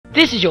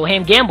This is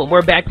Yohhamgambal.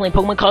 We're back playing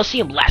Pokemon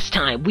Colosseum. Last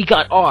time, we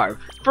got our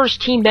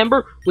first team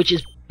member, which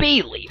is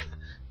Bayleaf.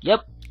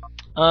 Yep.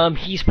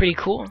 He's pretty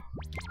cool.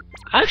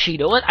 Actually, you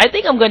know what? I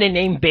think I'm gonna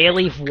name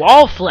Bayleaf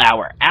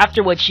Wallflower,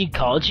 after what she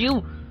called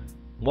you.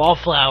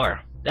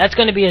 Wallflower. That's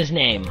gonna be his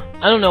name.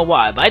 I don't know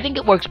why, but I think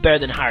it works better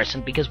than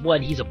Hyacinth, because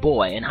one, he's a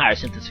boy, and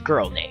Hyacinth is a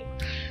girl name.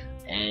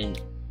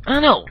 And, I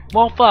don't know,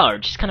 Wallflower,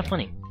 just kinda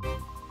funny.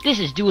 This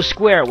is Do a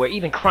Square, where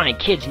even crying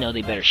kids know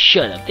they better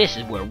shut up. This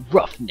is where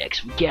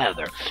roughnecks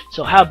gather.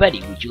 So how, Betty,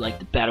 would you like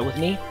to battle with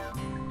me?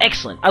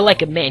 Excellent. I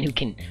like a man who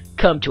can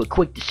come to a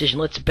quick decision.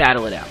 Let's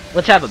battle it out.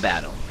 Let's have a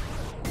battle.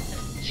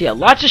 So yeah,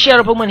 lots of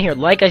Shadow Pokemon here.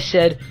 Like I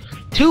said,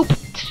 two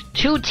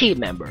team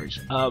members.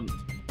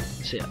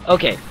 So yeah,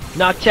 okay,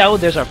 Noctowl.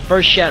 There's our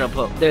first Shadow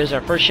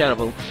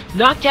Pokemon.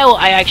 Noctowl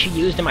I actually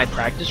used in my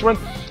practice run.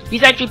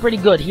 He's actually pretty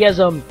good. He has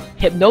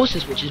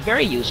Hypnosis, which is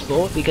very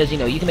useful because you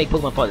know you can make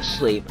Pokemon fall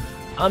asleep.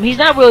 He's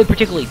not really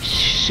particularly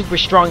super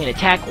strong in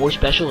attack or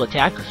special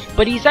attack,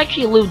 but he's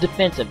actually a little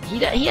defensive.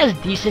 He has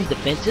decent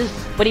defenses,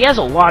 but he has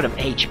a lot of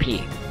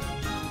HP.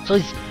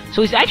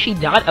 So he's actually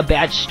not a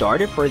bad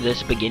starter for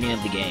this beginning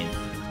of the game.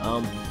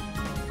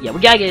 Yeah,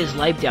 we gotta get his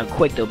life down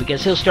quick though,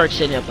 because he'll start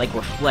setting up like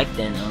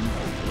Reflecting.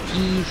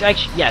 He's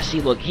actually, yeah, see,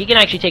 look, he can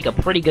actually take a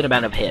pretty good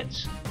amount of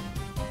hits,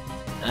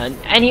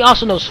 and he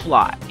also knows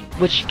Fly,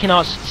 which can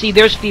also see.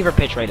 There's Fever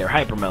Pitch right there,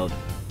 Hyper Mode.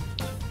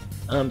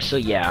 So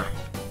yeah.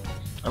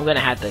 I'm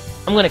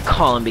gonna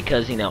call him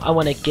because, you know, I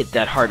want to get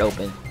that heart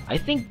open. I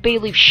think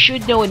Bayleaf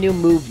should know a new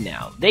move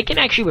now. They can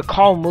actually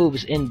recall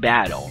moves in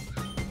battle.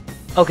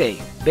 Okay,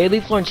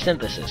 Bayleaf learned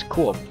Synthesis.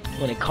 Cool. I'm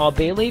gonna call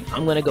Bayleaf.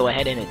 I'm gonna go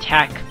ahead and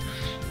attack.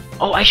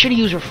 Oh, I should have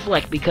used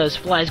Reflect because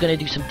Fly is gonna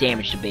do some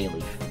damage to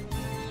Bayleaf.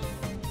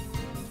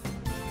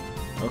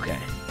 Okay.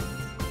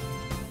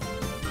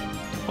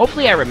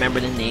 Hopefully I remember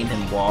to name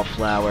him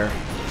Wallflower.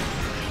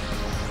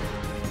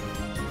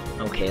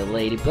 Okay,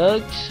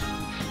 Ladybugs.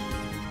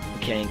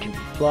 Okay, and can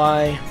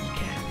fly.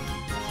 Okay.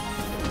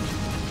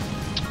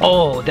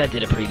 Oh, that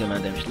did a pretty good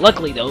amount of damage.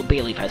 Luckily, though,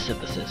 Bayleaf has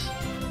Synthesis.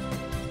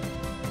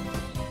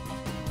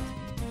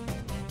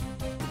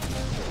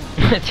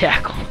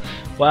 Tackle.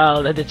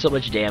 Wow, that did so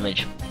much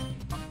damage.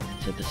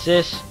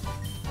 Synthesis.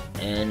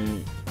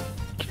 And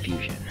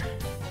Confusion.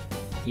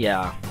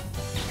 Yeah.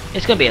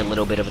 It's gonna be a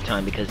little bit of a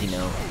time because, you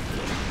know,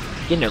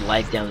 getting their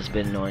life down has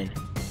been annoying.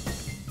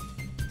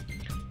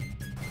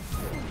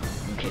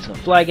 Okay, so I'm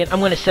gonna fly again. I'm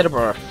gonna set up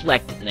a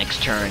Reflect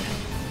next turn,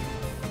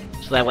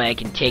 so that way I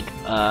can take,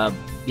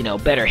 you know,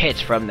 better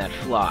hits from that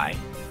Fly.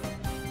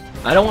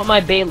 I don't want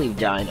my Bayleaf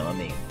dying on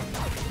me.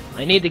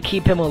 I need to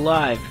keep him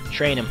alive.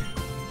 Train him.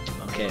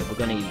 Okay, we're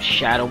gonna use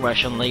Shadow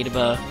Rush on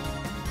Ladybug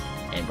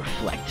and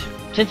Reflect.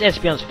 Since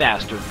Espeon's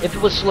faster, if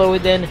it was slower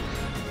than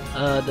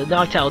the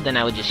Noctowl, then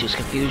I would just use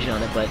Confusion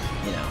on it. But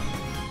you know,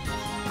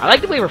 I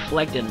like the way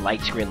Reflect and Light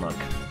Screen look.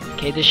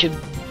 Okay, this should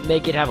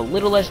make it have a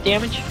little less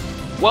damage.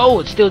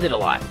 Whoa, it still did a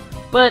lot.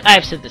 But I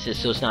have Synthesis,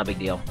 so it's not a big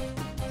deal.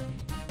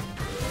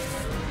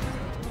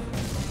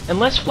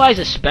 Unless Fly's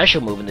a special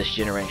move in this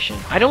generation.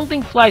 I don't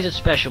think Fly's a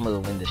special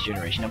move in this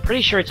generation. I'm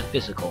pretty sure it's a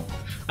physical.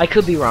 I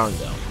could be wrong,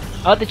 though.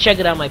 I'll have to check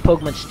it out in my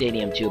Pokemon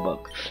Stadium 2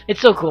 book.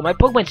 It's so cool. My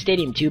Pokemon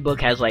Stadium 2 book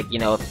has, like, you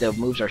know, if the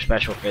moves are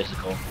special or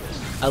physical.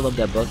 I love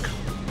that book.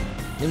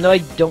 Even though I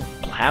don't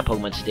have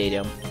Pokemon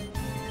Stadium.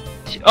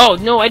 Oh,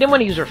 no, I didn't want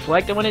to use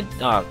Reflect. I wanted...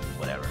 Oh,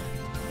 whatever.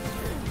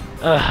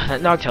 That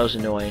Noctowl's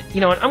annoying.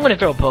 You know what? I'm gonna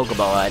throw a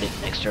Pokeball at it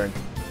next turn.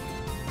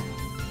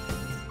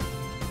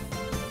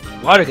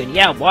 Water Gun,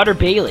 yeah, Water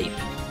Bayleaf.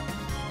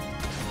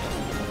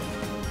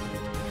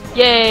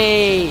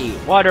 Yay!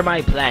 Water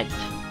my plant.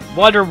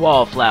 Water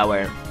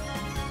Wallflower.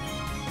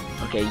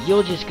 Okay,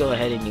 you'll just go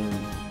ahead and you...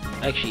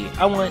 Actually,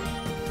 I want...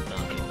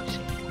 Okay, let's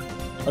see.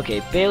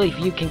 Okay, Bayleaf,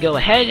 you can go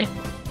ahead.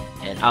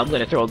 And I'm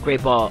gonna throw a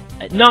Great Ball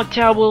at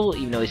Noctowl,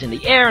 even though he's in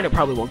the air and it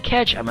probably won't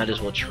catch. I might as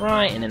well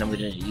try, and then I'm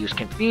gonna use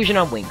Confusion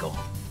on Winkle.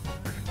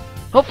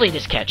 Hopefully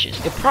this catches.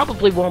 It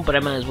probably won't, but I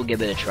might as well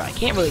give it a try.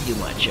 Can't really do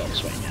much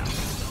else right now.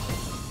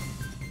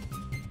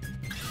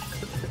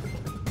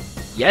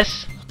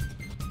 Yes?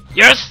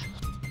 Yes!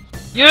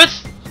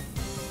 Yes!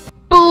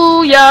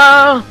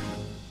 Booyah!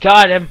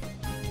 Got him.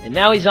 And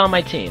now he's on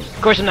my team.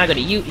 Of course I'm not gonna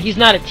use... He's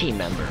not a team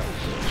member.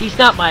 He's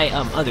not my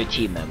other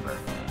team member.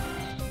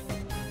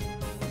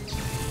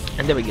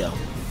 And there we go.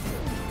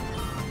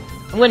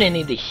 I'm gonna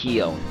need to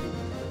heal.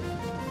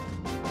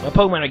 My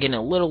Pokemon are getting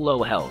a little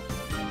low health.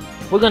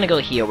 We're gonna go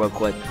heal real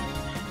quick.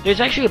 There's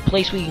actually a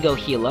place we can go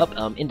heal up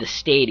in the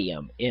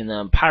stadium,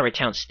 in Pirate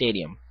Town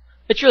Stadium.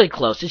 It's really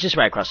close. It's just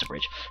right across the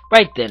bridge.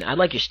 Right then, I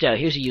like your style.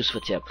 Here's a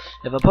useful tip.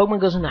 If a Pokemon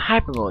goes into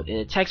Hyper Mode,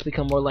 its attacks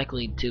become more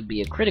likely to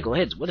be a critical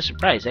hit. What a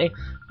surprise, eh?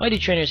 Why do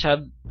trainers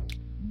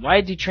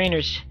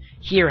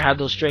here have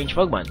those strange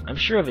Pokemon? I'm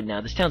sure of it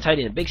now. This town's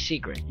hiding a big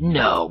secret.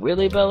 No,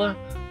 really, Bella?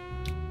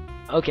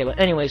 Okay, but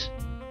anyways.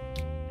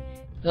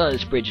 Oh,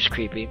 this bridge is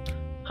creepy.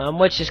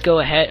 Let's just go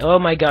ahead. Oh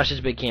my gosh, this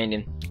big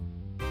canyon.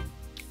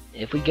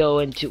 If we go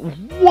into...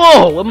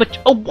 Whoa!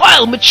 A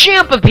wild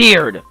Machamp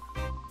appeared!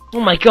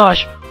 Oh my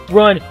gosh!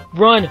 Run!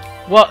 Run!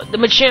 Well, the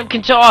Machamp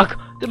can talk!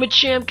 The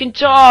Machamp can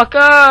talk!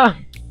 Ah!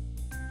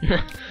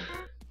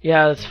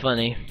 Yeah, that's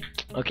funny.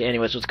 Okay,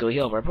 anyways, let's go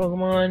heal up our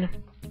Pokemon.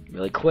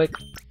 Really quick.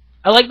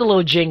 I like the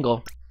little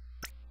jingle.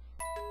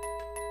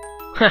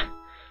 Huh.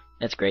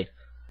 That's great.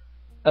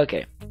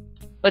 Okay.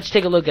 Let's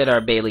take a look at our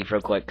Bayleaf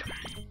real quick.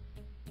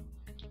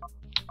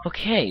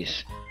 Okay.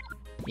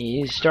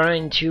 He's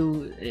starting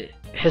to...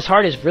 His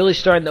heart is really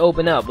starting to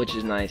open up, which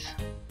is nice.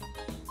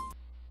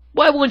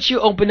 Why won't you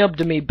open up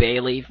to me,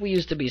 Bayleaf? We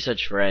used to be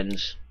such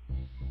friends.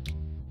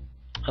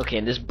 Okay,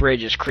 and this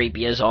bridge is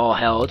creepy as all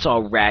hell. It's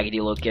all raggedy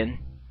looking.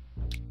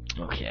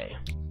 Okay.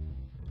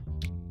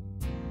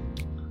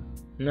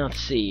 Now let's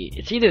see.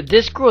 It's either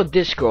this girl or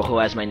this girl who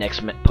has my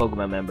next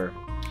Pokemon member.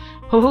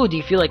 Ho-ho, do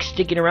you feel like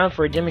sticking around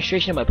for a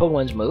demonstration of my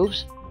Pokemon's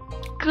moves?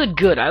 Good,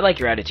 good. I like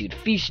your attitude.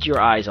 Feast your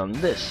eyes on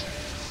this.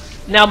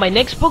 Now, my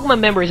next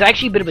Pokemon member is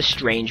actually a bit of a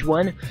strange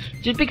one.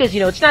 Just because,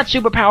 you know, it's not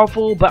super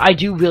powerful, but I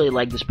do really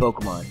like this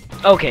Pokemon.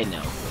 Okay,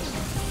 no.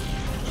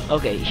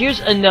 Okay,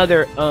 here's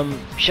another,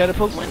 Shadow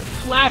Pokemon.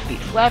 Flaffy.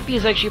 Flaffy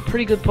is actually a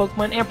pretty good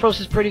Pokemon.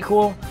 Ampharos is pretty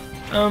cool.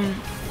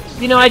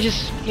 You know,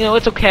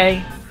 it's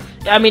okay.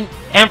 I mean,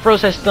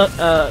 Ampharos has,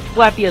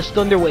 Flaffy has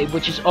Thunder Wave,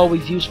 which is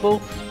always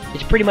useful.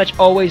 It's pretty much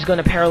always going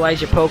to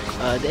paralyze your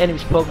the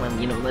enemy's Pokemon,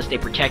 you know, unless they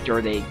protect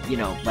or they, you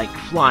know, like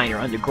flying or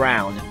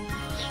underground.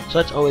 So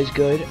that's always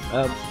good.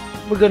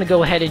 We're going to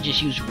go ahead and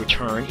just use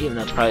Return, even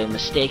though it's probably a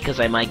mistake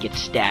because I might get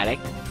static.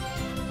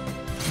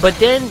 But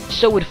then,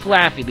 so would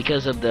Flaffy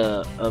because of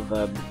of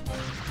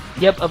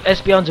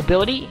Espeon's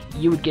ability,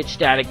 you would get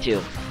static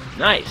too.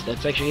 Nice,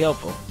 that's actually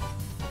helpful.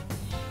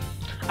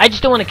 I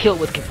just don't want to kill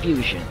it with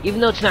Confusion. Even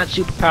though it's not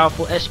super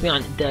powerful,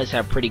 Espeon does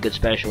have pretty good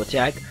special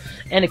attack,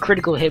 and a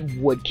critical hit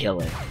would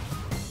kill it.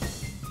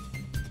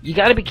 You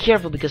gotta be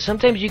careful because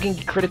sometimes you can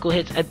get critical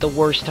hits at the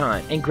worst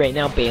time. And great,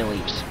 now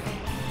Bayleaf's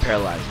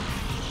paralyzed.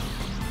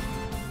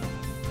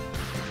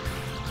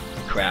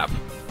 Crap.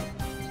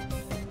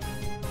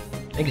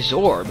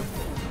 Absorb?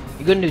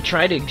 You're going to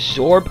try to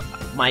absorb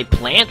my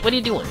plant? What are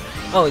you doing?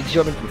 Oh,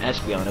 absorbing from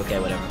Espeon. Okay,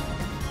 whatever.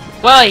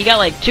 Well, you got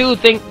like you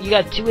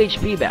got 2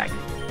 HP back.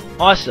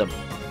 Awesome.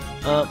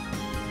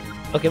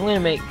 Okay, I'm gonna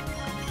make...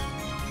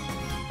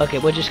 Okay,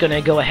 we're just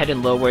gonna go ahead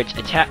and lower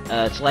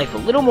its life a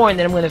little more, and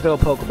then I'm gonna throw a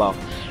Pokeball.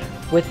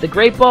 With the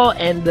Great Ball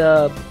and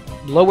the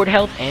lowered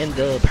health and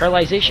the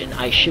paralyzation,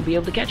 I should be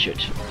able to catch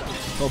it.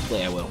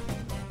 Hopefully I will.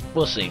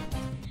 We'll see.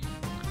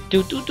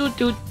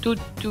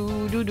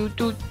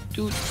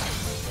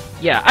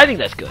 Yeah, I think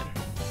that's good.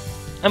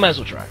 I might as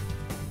well try.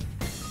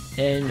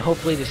 And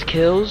hopefully this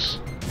kills.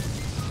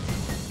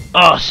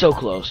 Oh, so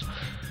close.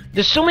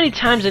 There's so many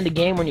times in the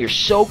game when you're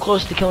so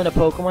close to killing a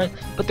Pokemon,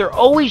 but they're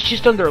always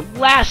just on their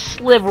last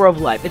sliver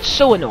of life. It's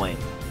so annoying.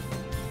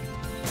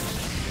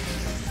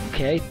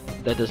 Okay,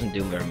 that doesn't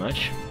do very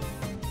much.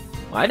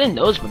 Well, I didn't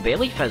notice, but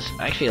Bayleaf has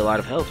actually a lot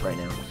of health right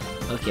now.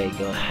 Okay,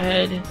 go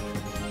ahead.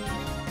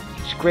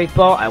 Use Great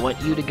Ball. I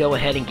want you to go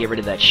ahead and get rid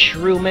of that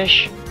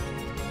Shroomish.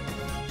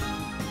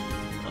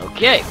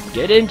 Okay,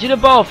 get into the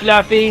ball,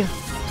 Fluffy.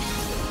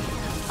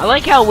 I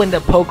like how when the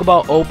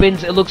Pokeball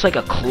opens, it looks like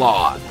a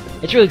claw.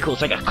 It's really cool.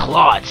 It's like a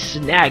claw. It's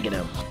snagging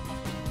him.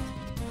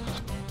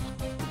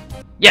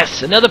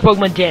 Yes, another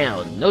Pokemon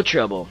down. No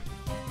trouble.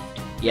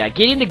 Yeah,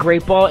 getting the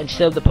Great Ball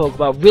instead of the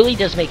Pokeball really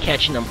does make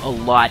catching them a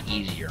lot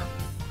easier.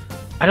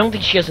 I don't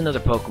think she has another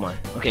Pokemon.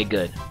 Okay,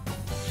 good.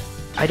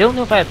 I don't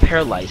know if I have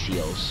Paralyze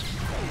Heals.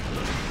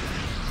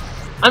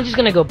 I'm just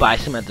gonna go buy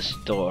some at the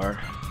store.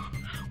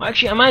 Well,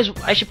 actually,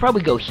 I should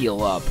probably go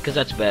heal up, because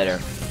that's better.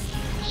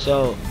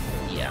 So,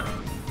 yeah.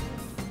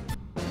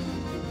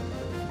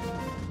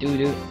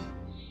 Doo-doo.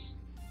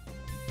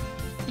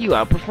 You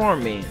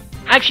outperform me.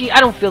 Actually, I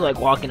don't feel like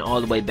walking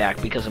all the way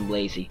back because I'm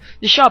lazy.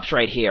 The shop's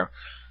right here.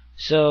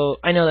 So,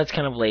 I know that's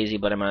kind of lazy,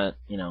 but I'm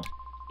you know.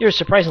 You're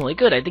surprisingly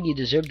good. I think you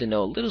deserve to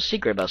know a little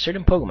secret about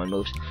certain Pokemon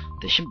moves.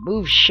 The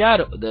move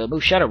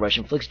Shadow Rush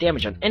inflicts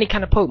damage on any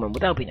kind of Pokemon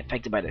without being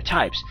affected by their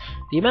types.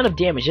 The amount of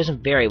damage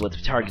doesn't vary with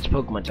the target's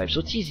Pokemon type, so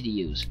it's easy to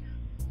use.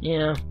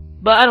 Yeah,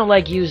 but I don't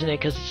like using it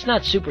because it's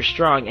not super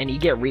strong and you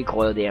get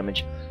recoil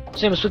damage.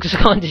 So I'm supposed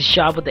to go into the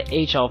shop with the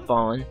H all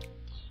fallen.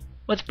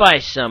 Let's buy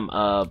some,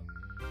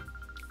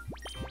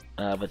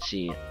 let's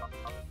see.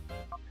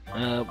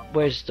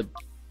 Where's the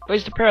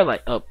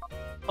Paralyze?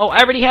 Oh,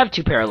 I already have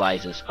 2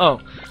 Paralyzes. Oh,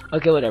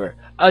 okay, whatever.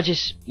 I'll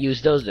just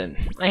use those then.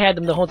 I had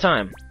them the whole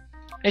time.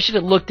 I should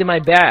have looked in my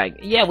bag.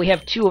 Yeah, we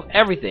have 2 of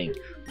everything.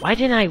 Why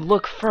didn't I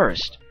look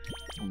first?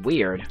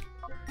 Weird.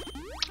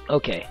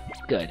 Okay,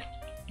 good.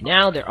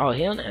 Now they're all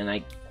healed, and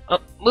I... Oh,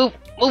 move,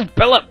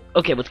 Bella!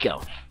 Okay, let's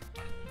go.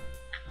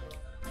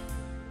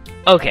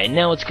 Okay,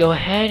 now let's go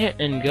ahead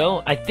and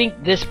go. I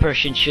think this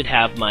person should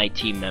have my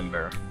team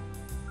member.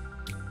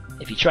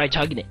 If you try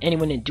talking to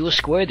anyone in Dual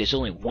Square, there's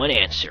only one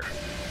answer.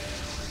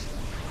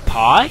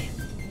 Pie?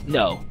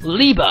 No,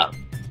 Liba.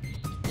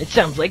 It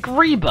sounds like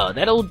Reba,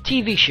 that old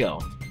TV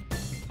show.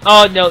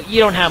 Oh no, you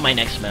don't have my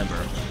next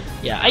member.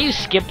 Yeah, I used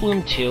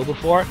Skiploom too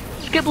before.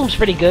 Skiploom's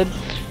pretty good,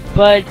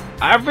 but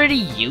I've already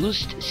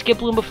used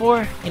Skiploom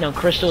before, you know,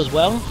 Crystal as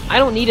well. I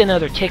don't need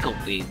another Tickle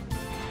Feet.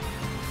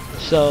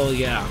 So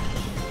yeah.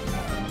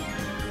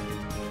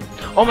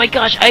 Oh my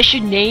gosh, maybe I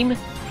should name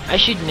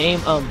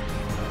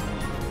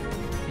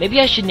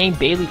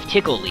Bayleaf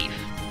Tickle Leaf.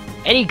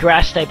 Any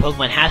grass type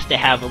Pokemon has to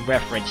have a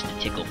reference to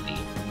Tickle Feet.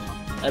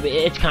 I mean,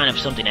 it's kind of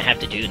something I have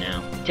to do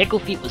now. Tickle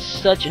Feet was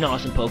such an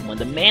awesome Pokemon,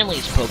 the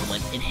manliest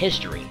Pokemon in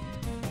history.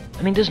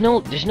 I mean, there's no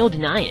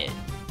denying it.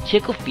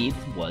 Tickle Feet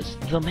was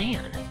the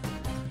man.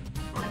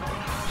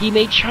 He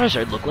made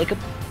Charizard look like a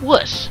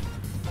wuss.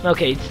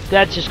 Okay,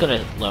 that's just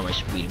gonna lower my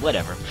speed,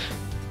 whatever.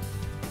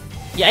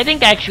 Yeah, I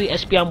think actually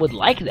Espeon would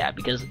like that,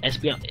 because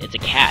Espeon, it's a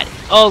cat.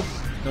 Oh,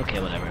 okay,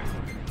 whatever.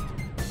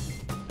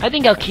 I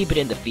think I'll keep it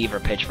in the Fever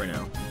Pitch for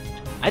now.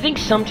 I think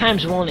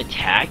sometimes it won't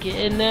attack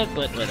in that,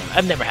 but whatever.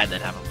 I've never had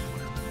that happen before.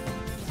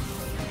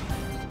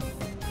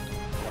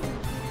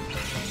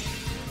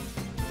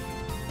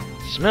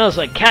 Smells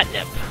like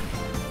catnip.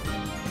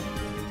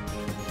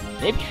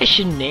 Maybe I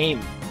should name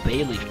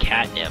Bayleaf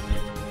Catnip.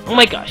 Oh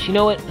my gosh, you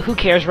know what? Who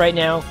cares right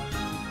now?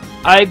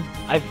 I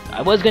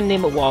was gonna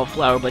name it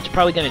Wallflower, but it's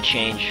probably gonna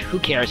change. Who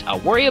cares?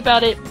 I'll worry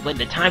about it when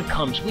the time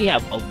comes. We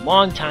have a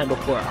long time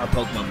before our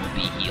Pokemon will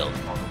be healed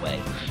all the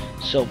way.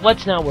 So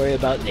let's not worry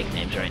about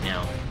nicknames right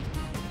now.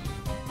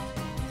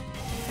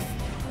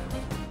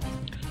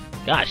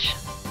 Gosh,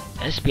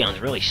 Espeon's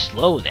really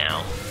slow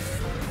now.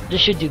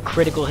 This should do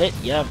critical hit,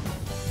 yeah.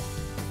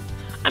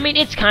 I mean,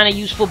 it's kind of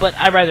useful, but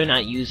I'd rather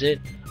not use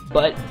it.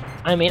 But,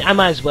 I mean, I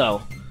might as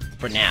well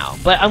for now.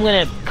 But I'm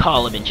gonna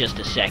call him in just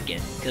a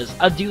second, because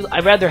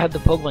I'd rather have the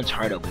Pokemon's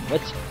heart open.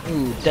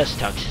 Ooh,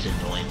 Dustox is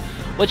annoying.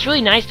 What's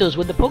really nice though is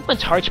when the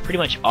Pokemon's heart's pretty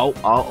much all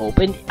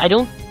open,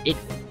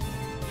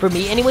 for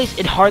me anyways,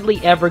 it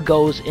hardly ever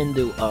goes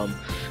into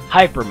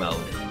hyper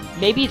mode.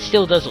 Maybe it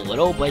still does a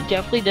little, but it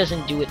definitely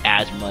doesn't do it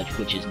as much,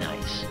 which is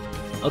nice.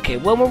 Okay,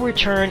 one more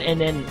return,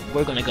 and then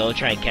we're gonna go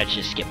try and catch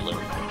this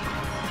Skiploom.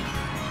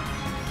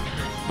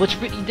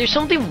 There's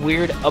something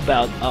weird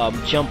about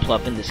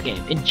Jumpluff in this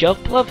game. In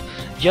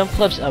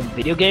Jumpluff's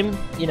video game,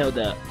 you know,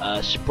 the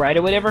sprite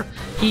or whatever,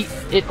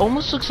 it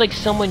almost looks like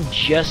someone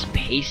just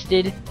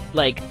pasted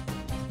like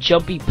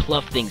Jumpy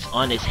Pluff things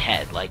on his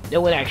head. Like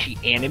no one actually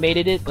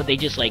animated it, but they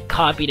just like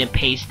copied and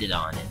pasted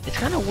on it. It's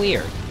kind of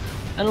weird.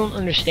 I don't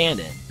understand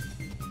it.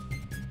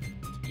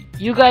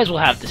 You guys will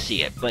have to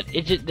see it, but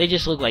they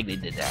just look like they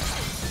did that.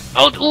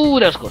 Oh, ooh,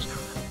 that was close.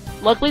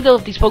 Luckily though,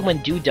 if these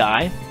Pokemon do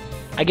die,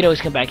 I can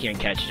always come back here and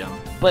catch them.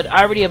 But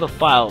I already have a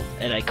file,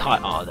 and I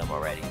caught all of them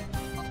already.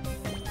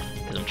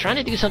 Because I'm trying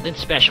to do something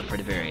special for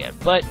the very end.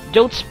 But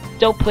don't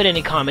put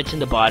any comments in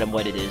the bottom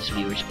what it is,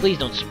 viewers. Please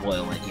don't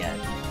spoil it yet.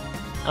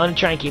 I'm gonna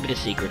try and keep it a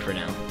secret for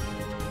now.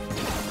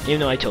 Even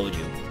though I told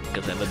you,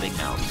 because I have a big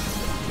mouth.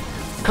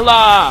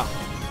 Claw!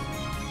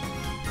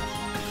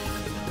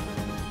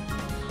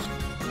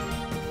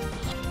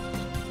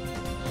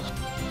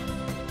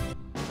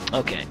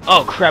 Okay.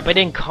 Oh crap! I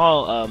didn't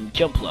call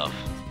Jumpluff.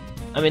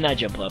 I mean, not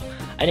Jumpluff.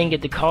 I didn't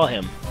get to call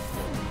him.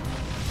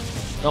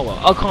 Oh well,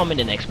 I'll call him in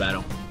the next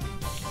battle.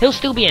 He'll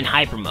still be in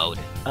hyper mode.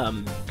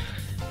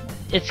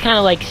 It's kind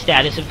of like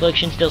status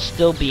inflictions. They'll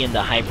still be in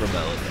the hyper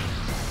mode.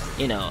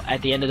 You know,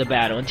 at the end of the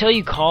battle. Until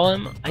you call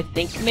him, I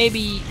think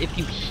maybe if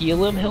you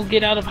heal him, he'll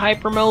get out of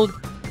hyper mode.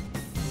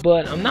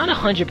 But I'm not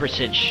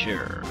 100%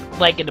 sure.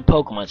 Like in the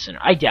Pokemon Center.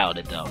 I doubt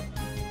it though.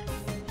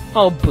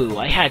 Oh boo,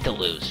 I had to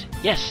lose.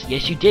 Yes,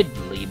 you did,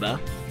 Lipa.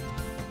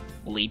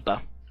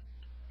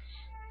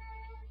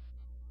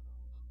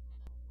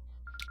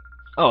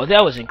 Oh,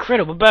 that was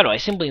incredible battle. I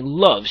simply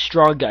love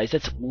strong guys.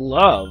 That's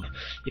love.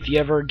 If you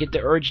ever get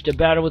the urge to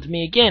battle with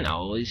me again, I'm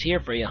always here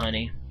for you,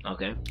 honey.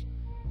 Okay.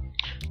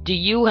 Do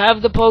you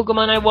have the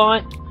Pokemon I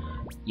want?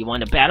 You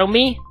want to battle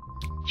me?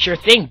 Sure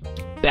thing.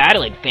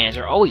 Battling fans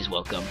are always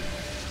welcome.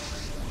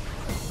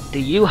 Do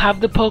you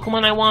have the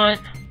Pokemon I want?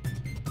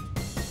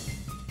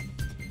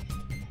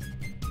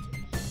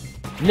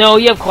 No,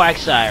 you have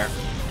Quagsire.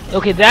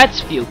 Okay,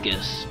 that's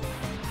Fucus.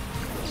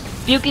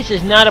 Fucus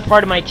is not a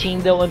part of my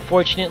team, though,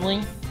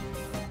 unfortunately.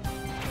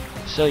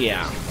 So,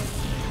 yeah.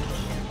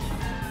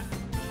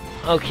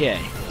 Okay.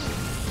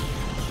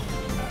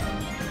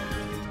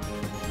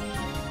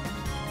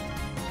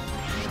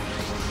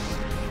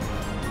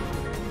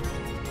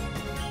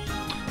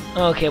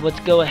 Okay, let's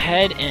go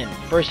ahead and,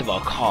 first of all,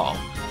 call.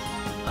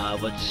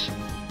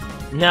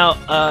 Now,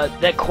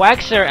 that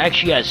Quagsire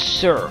actually has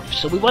Surf,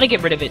 so we want to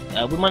get rid of it.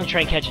 We want to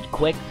try and catch it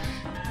quick.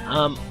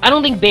 I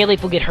don't think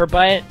Bayleaf will get hurt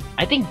by it.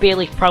 I think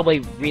Bayleaf probably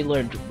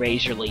relearned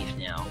Razor Leaf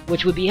now,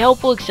 which would be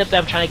helpful, except that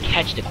I'm trying to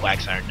catch the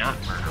Quagsire, not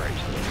murder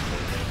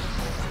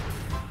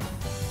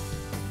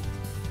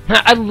it.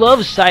 I love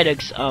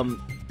Psyduck's,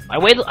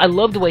 I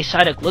love the way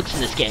Psyduck looks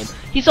in this game.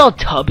 He's all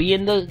tubby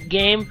in the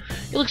game.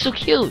 He looks so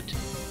cute.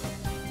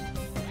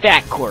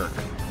 Fat Quirk.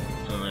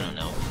 Oh, I don't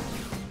know.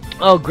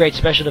 Oh, great,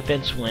 special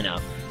defense went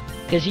up.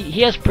 Because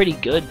he has pretty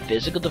good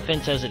physical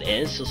defense as it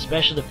is, so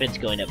special defense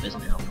going up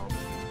isn't helpful.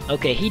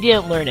 Okay, he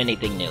didn't learn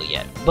anything new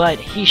yet, but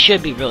he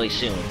should be really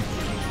soon.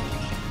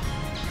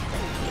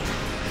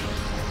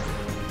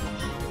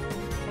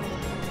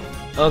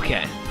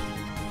 Okay.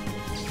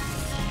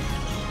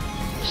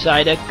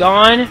 Psyduck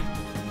gone.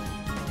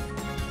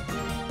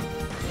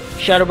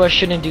 Shadow Rush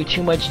shouldn't do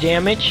too much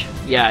damage.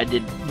 Yeah, it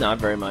did not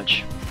very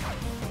much.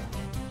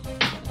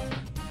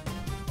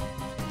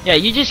 Yeah,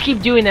 you just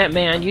keep doing that,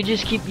 man. You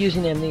just keep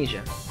using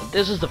Amnesia. If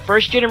this is the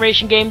first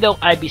generation game, though,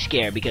 I'd be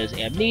scared because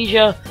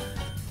Amnesia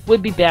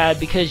would be bad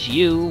because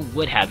you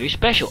would have your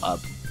special up.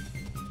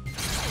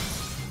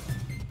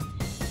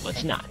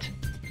 Let's not.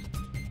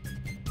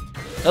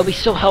 That'll be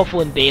so helpful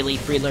when Bailey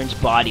learns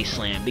Body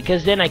Slam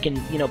because then I can,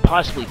 you know,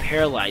 possibly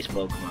paralyze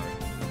Pokemon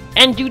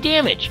and do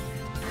damage.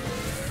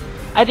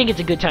 I think it's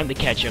a good time to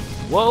catch him.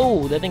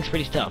 Whoa, that thing's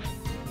pretty tough.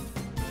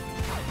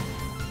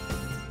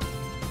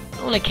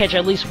 I want to catch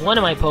at least one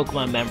of my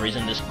Pokemon members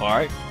in this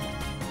part.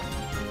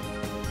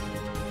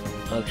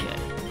 Okay.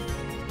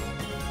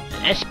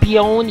 An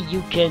Espeon,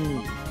 you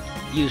can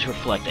use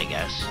Reflect, I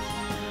guess.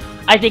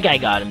 I think I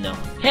got him, though.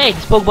 Hey,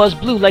 this Pokeball's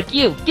blue like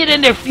you. Get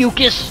in there,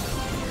 Fucus!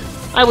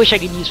 I wish I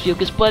could use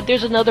Fucus, but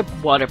there's another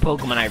water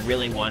Pokemon I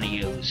really want to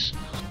use.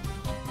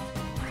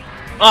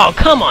 Oh,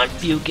 come on,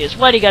 Fucus.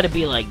 Why do you gotta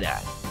be like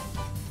that?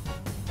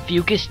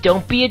 Fucus,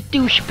 don't be a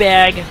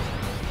douchebag.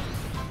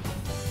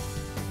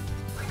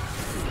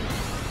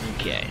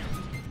 Okay.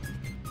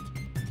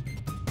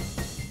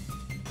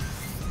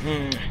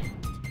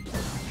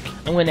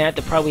 I'm gonna have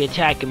to probably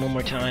attack him one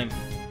more time.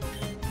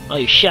 Oh,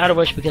 you Shadow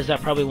Rush because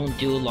that probably won't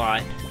do a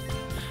lot.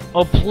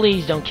 Oh,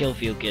 please don't kill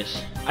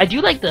Fucus. I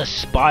do like the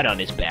spot on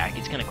his back.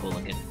 It's kind of cool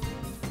looking.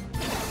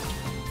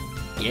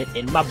 Get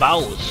in my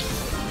bowels.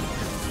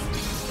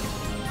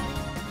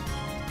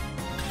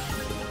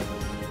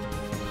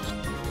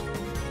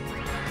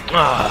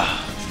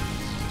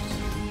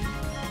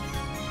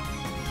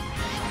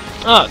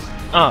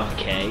 Oh,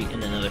 okay.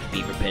 And another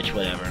Fever Pitch,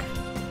 whatever.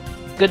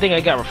 Good thing I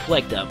got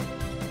Reflect up.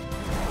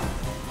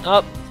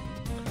 Up.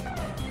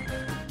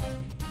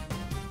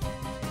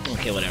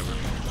 Okay, whatever.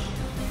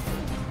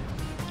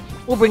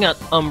 We'll bring out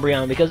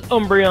Umbreon, because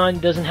Umbreon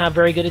doesn't have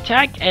very good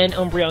attack, and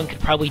Umbreon could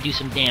probably do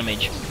some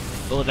damage,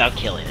 but without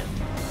killing him.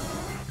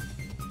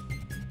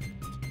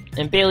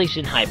 And Bailey's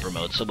in Hyper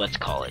Mode, so let's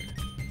call it.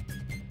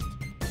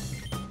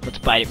 Let's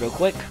bite it real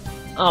quick.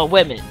 Oh,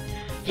 wait a minute.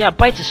 Yeah,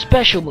 Bite's a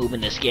special move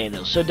in this game,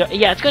 though, so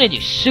yeah, it's gonna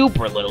do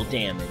super little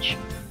damage.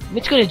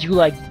 It's gonna do,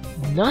 like,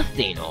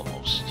 nothing,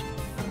 almost.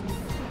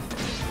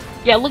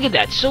 Yeah, look at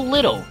that, so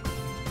little.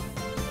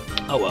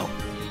 Oh, well.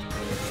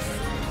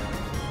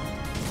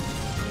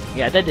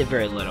 Yeah, that did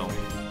very little.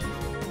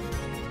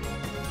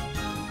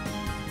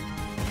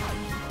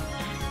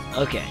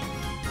 Okay.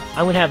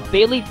 I'm gonna have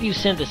Bailey Fuse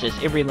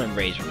Synthesis, Iridium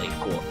Razor Leaf,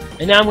 cool.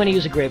 And now I'm gonna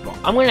use a Great Ball.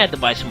 I'm gonna have to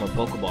buy some more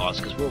Pokeballs,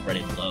 because we're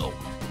running low.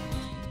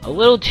 A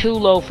little too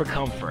low for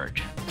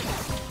comfort.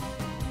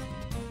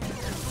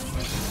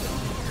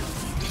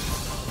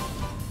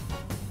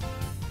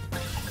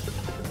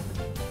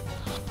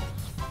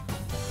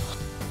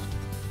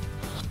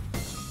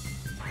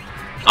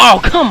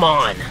 Oh, come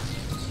on!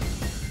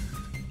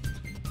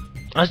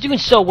 I was doing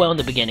so well in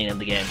the beginning of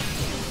the game.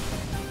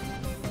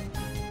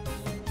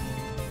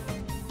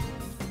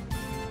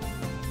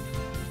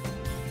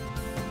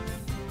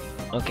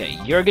 Okay,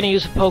 you're gonna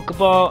use a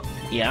Pokeball.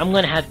 Yeah, I'm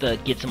gonna have to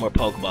get some more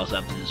Pokeballs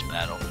after this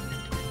battle.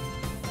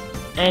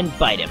 And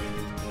bite him.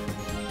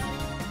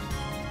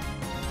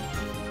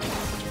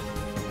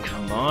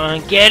 Come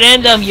on, get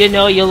in them! You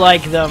know you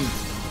like them.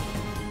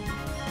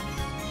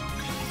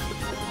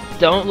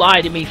 Don't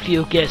lie to me,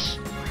 Fucus.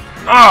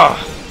 Ah!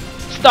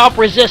 Stop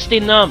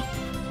resisting them!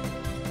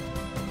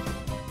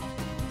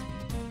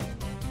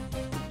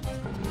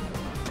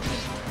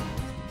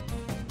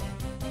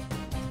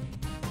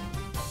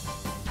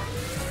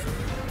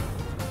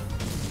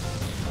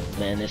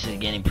 Man, this is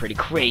getting pretty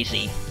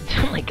crazy.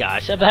 Oh my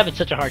gosh, I'm having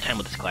such a hard time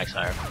with this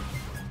Quagsire.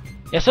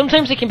 Yeah,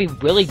 sometimes it can be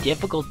really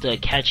difficult to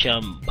catch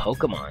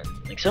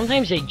Pokemon. Like,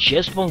 sometimes they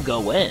just won't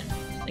go in.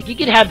 Like, you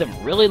could have them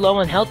really low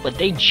on health, but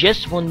they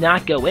just will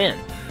not go in.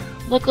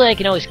 Luckily, I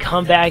can always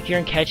come back here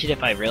and catch it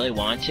if I really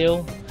want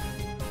to.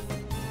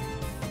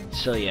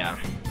 So, yeah.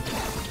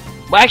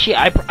 Well, actually,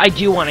 I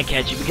do want to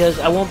catch it, because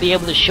I won't be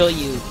able to show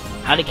you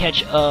how to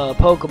catch a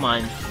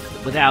Pokemon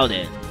without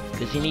it.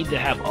 Because you need to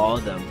have all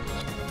of them.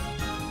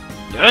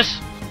 Yes?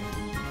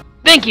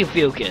 Thank you,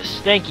 Fucus.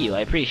 Thank you. I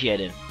appreciate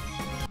it.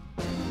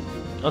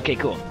 Okay,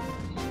 cool.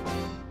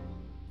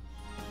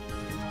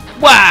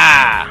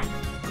 Wow!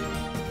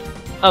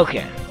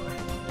 Okay.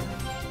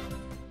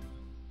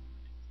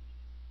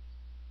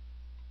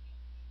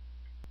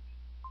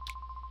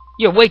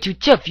 You're way too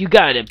tough. You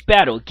gotta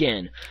battle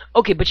again.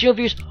 Okay, but you know,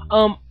 viewers,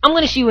 I'm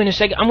gonna see you in a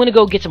second. I'm gonna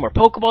go get some more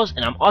Pokeballs,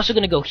 and I'm also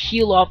gonna go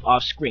heal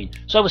off screen.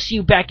 So I will see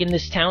you back in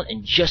this town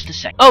in just a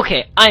second.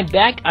 Okay, I'm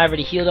back. I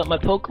already healed up my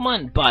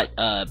Pokemon, but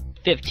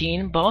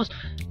 15 balls.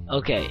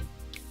 Okay.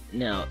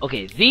 Now,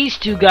 okay, these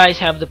two guys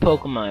have the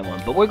Pokemon one,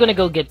 but we're gonna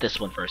go get this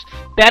one first.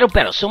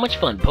 Battle, so much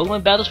fun.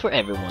 Pokemon battles for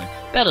everyone.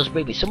 Battles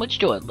bring me so much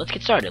joy. Let's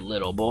get started,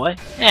 little boy.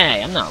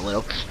 Hey, I'm not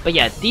little. But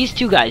yeah, these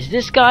two guys,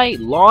 this guy,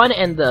 Lon,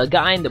 and the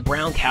guy in the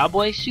brown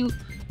cowboy suit,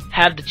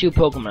 have the two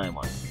Pokemon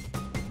one.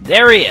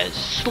 There he is,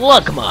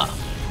 Slugma.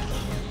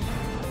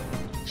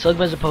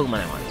 Slugma's a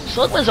Pokemon I want.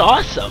 Slugma's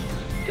awesome.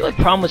 The only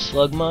problem with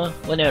Slugma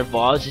when it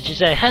evolves is just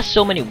that it has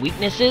so many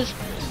weaknesses,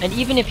 and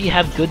even if you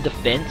have good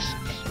defense,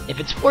 if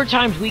it's 4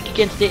 times weak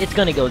against it, it's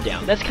gonna go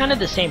down. That's kind of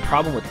the same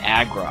problem with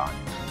Aggron.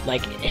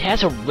 Like, it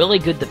has a really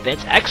good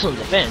defense, excellent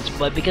defense,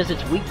 but because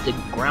it's weak to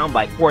ground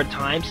by 4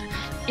 times,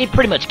 it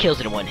pretty much kills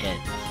it in 1 hit.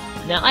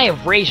 Now, I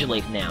have Razor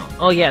Leaf now.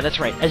 Oh yeah, that's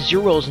right.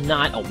 Azuro's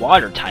not a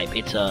water type.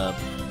 It's a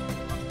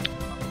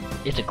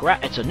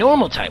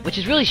normal type, which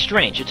is really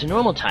strange. It's a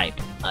normal type,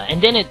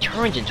 and then it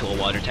turns into a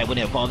water type when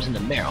it evolves in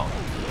the Marrow.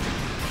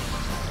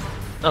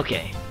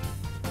 Okay.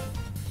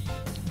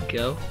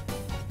 Go.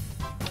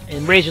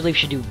 And Razor Leaf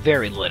should do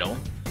very little.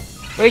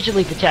 Razor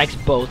Leaf attacks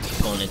both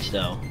opponents,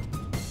 though.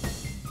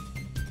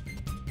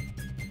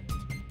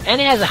 And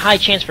it has a high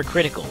chance for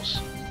criticals.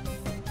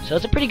 So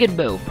it's a pretty good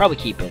move. Probably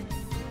keep it.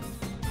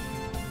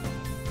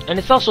 And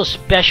it's also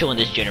special in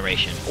this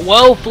generation.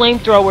 Whoa,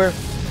 Flamethrower!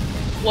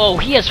 Whoa,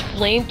 he has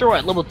Flamethrower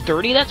at level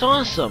 30? That's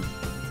awesome!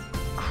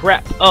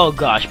 Crap. Oh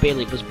gosh,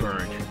 Bayleaf was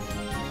burned.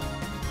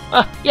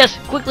 Yes,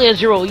 quickly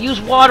Azuro, use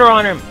water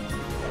on him!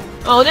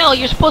 Oh no,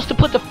 you're supposed to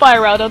put the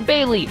fire out on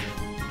Bayleaf!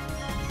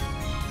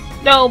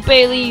 No,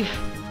 Bayleaf!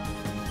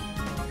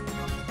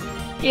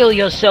 Heal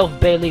yourself,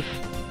 Bayleaf.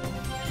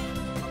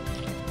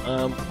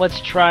 Let's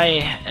try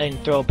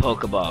and throw a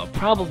Pokeball.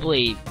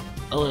 Probably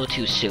a little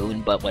too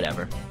soon, but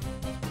whatever.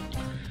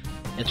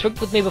 It's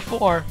worked with me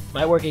before.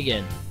 Might work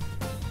again.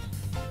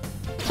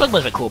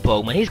 Slugma's a cool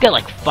Pokemon. He's got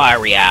like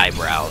fiery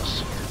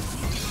eyebrows.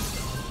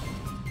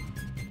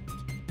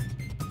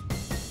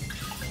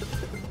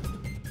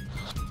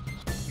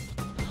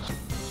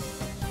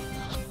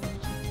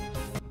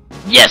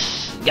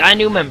 Yes! Got a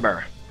new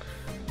member.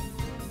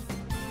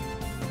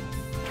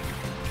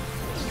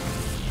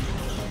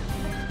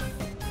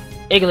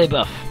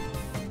 Igglybuff.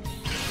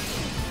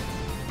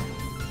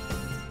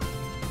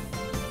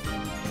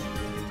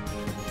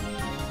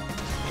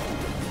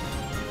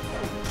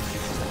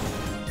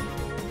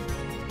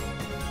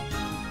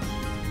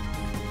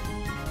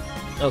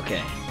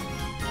 Okay.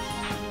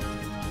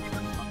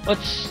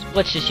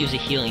 Let's just use a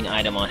healing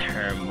item on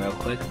her real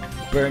quick.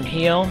 Burn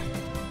heal.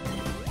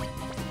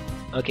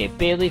 Okay,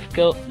 Bayleaf,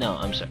 go. No,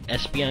 I'm sorry.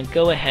 Espeon,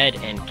 go ahead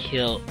and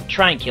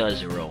try and kill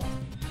Azurill.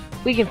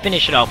 We can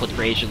finish it off with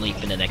Razor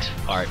Leaf in the next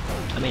part.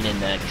 I mean, in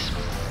the next.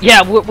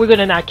 Yeah, we're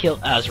gonna not kill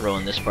Azurill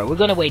in this part. We're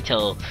gonna wait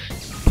till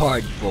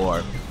part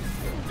 4.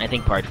 I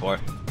think part 4.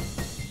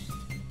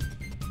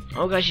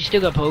 Oh gosh, you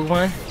still got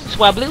Pokemon.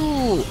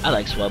 Swablu. I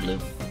like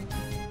Swablu.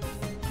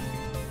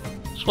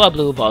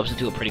 Swablu evolves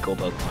into a pretty cool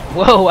Pokemon.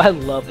 Whoa, I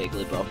love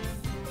Igglybuff.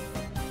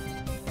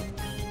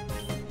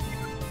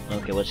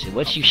 Okay, let's see.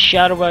 Let's use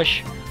Shadow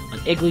Rush on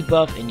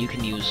Igglybuff, and you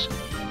can use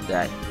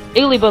that.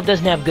 Igglybuff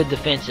doesn't have good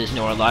defenses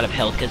nor a lot of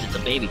health because it's a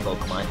baby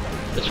Pokemon.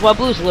 But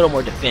Swablu is a little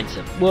more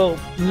defensive. Well,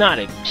 not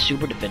a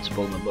super defensive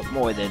Pokemon, but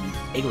more than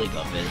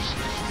Igglybuff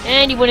is.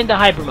 And he went into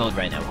Hyper Mode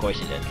right now, of course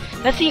he did.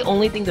 That's the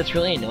only thing that's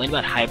really annoying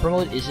about Hyper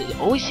Mode, is it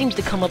always seems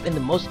to come up in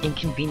the most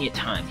inconvenient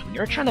times. When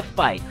you're trying to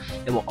fight,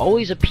 it will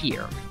always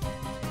appear.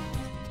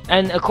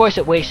 And of course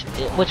it wastes.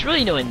 What's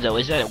really annoying though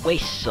is that it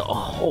wastes a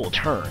whole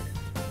turn.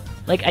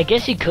 Like, I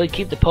guess you could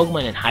keep the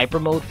Pokemon in Hyper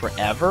Mode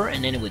forever,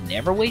 and then it would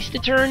never waste a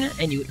turn,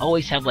 and you would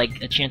always have,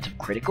 like, a chance of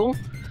critical.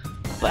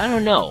 But I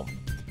don't know.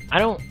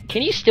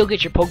 Can you still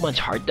get your Pokemon's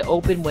heart to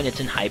open when it's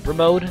in Hyper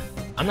Mode?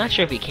 I'm not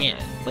sure if you can,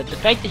 but the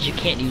fact that you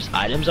can't use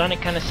items on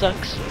it kind of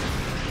sucks.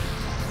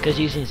 Because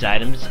using these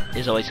items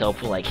is always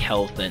helpful, like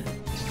health and,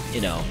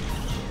 you know,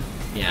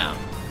 yeah.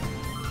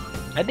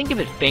 I think if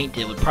it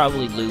fainted, it would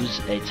probably lose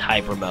its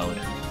Hyper Mode.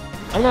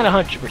 I'm not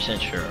 100%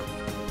 sure.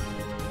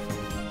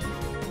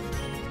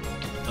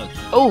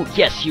 Oh,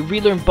 yes, you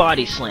relearn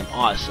Body Slam.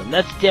 Awesome.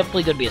 That's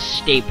definitely going to be a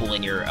staple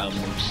in your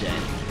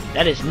moveset.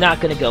 That is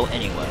not going to go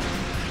anywhere.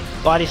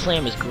 Body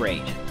Slam is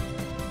great.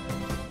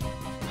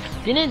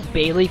 Didn't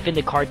Bayleaf in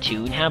the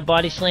cartoon have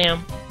Body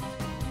Slam?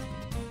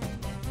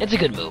 It's a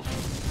good move.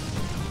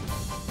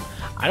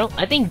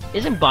 I think,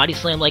 isn't Body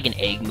Slam like an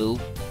egg move?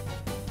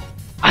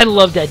 I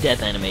love that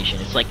death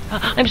animation. It's like,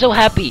 I'm so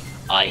happy.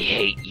 I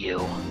hate you.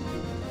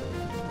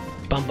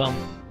 Bum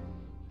bum.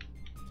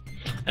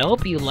 I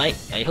hope you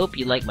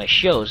like my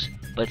shows,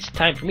 but it's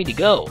time for me to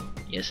go.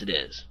 Yes, it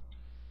is.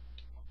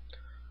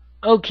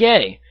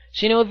 Okay.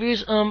 So, you know what,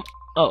 viewers, oh,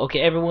 okay,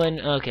 everyone,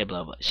 okay,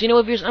 blah, blah. So, you know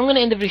what, viewers, I'm gonna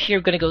end the video here,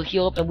 gonna go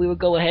heal up, and we will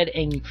go ahead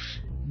and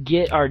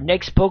get our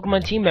next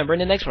Pokemon team member in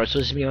the next part. So,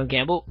 this is me,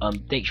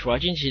 Yohhamgambal. Thanks for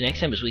watching. See you next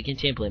time as we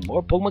continue playing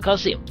more Pokemon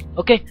Colosseum.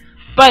 Okay,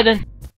 bye then.